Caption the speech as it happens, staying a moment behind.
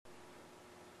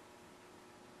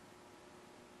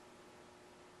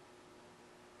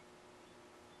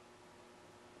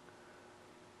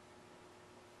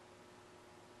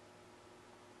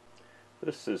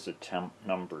This is attempt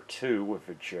number 2 of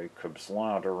a Jacob's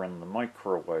ladder in the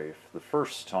microwave. The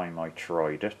first time I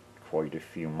tried it, quite a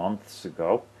few months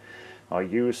ago, I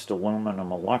used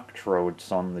aluminum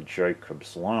electrodes on the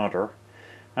Jacob's ladder,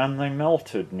 and they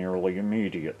melted nearly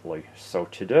immediately. So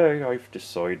today I've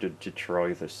decided to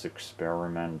try this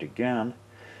experiment again,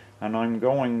 and I'm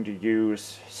going to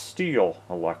use steel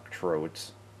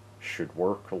electrodes. Should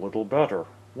work a little better.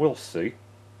 We'll see.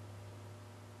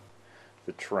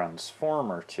 The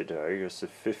transformer today is a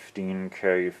 15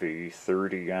 kV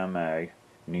 30 mA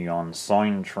neon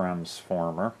sign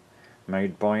transformer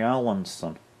made by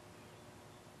Allenson.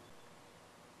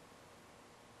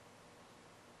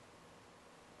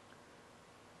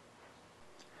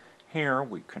 Here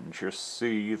we can just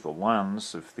see the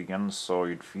lens of the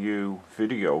inside view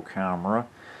video camera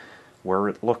where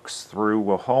it looks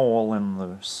through a hole in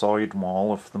the side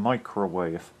wall of the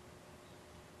microwave.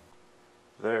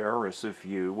 There is a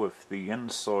view of the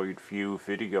inside view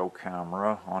video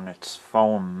camera on its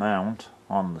foam mount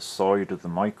on the side of the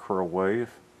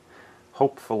microwave,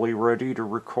 hopefully ready to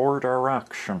record our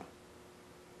action.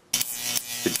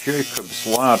 The Jacob's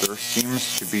ladder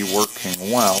seems to be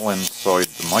working well inside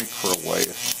the microwave.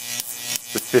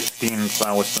 The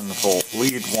 15,000 volt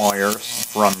lead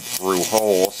wires run through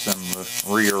holes in the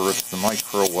rear of the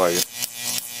microwave.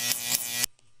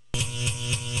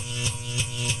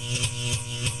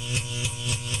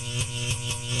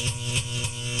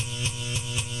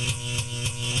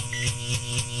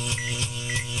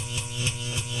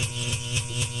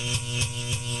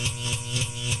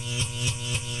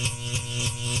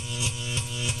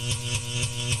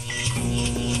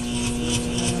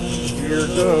 Here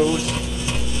goes.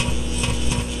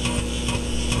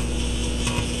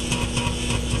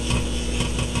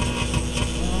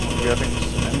 Getting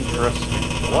some interesting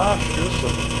flashes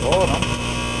at the bottom.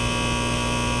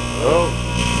 Oh,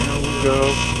 here we go.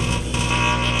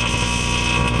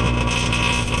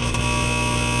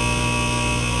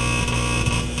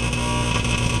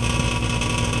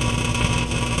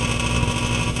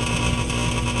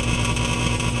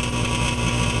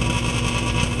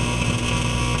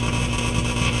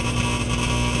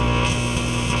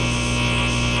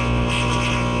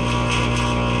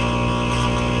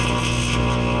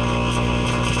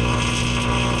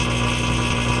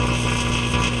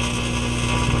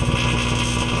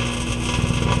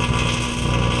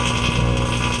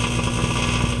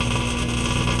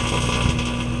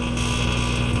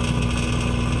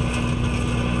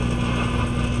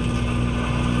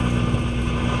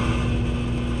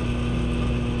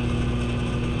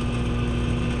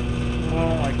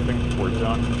 I think we're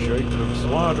done Jacob's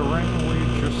laddering, we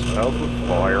just have a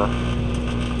fire.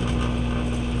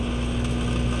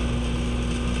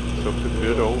 Took a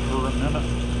bit over a minute,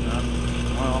 and,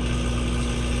 well,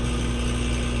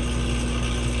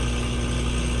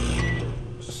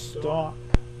 stop.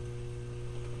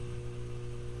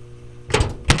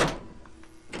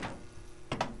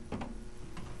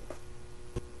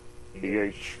 The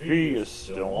HV is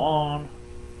still on.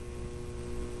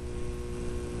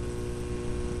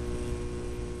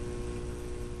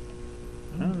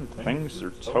 And things are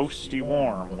toasty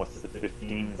warm with the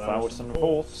 15,000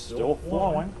 volts still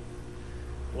flowing.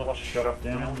 Let's shut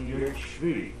down the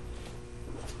HV.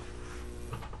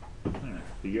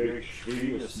 The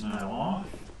HV is now off.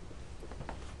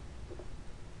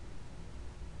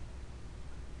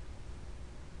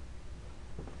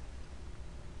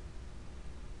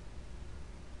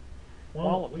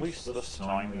 Well, at least this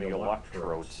time the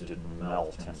electrodes didn't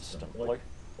melt instantly.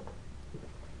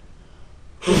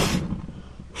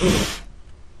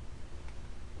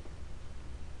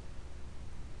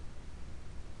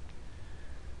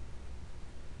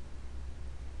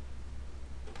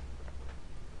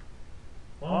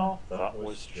 Well, that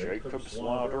was Jacob's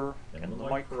ladder in the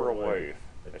microwave,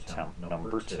 attempt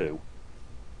number 2.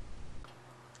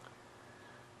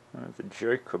 The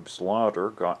Jacob's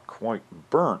ladder got quite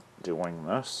burnt doing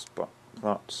this, but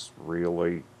that's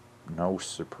really no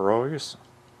surprise.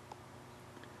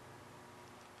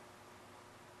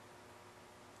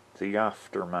 The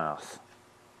aftermath.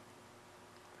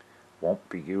 Won't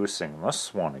be using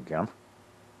this one again.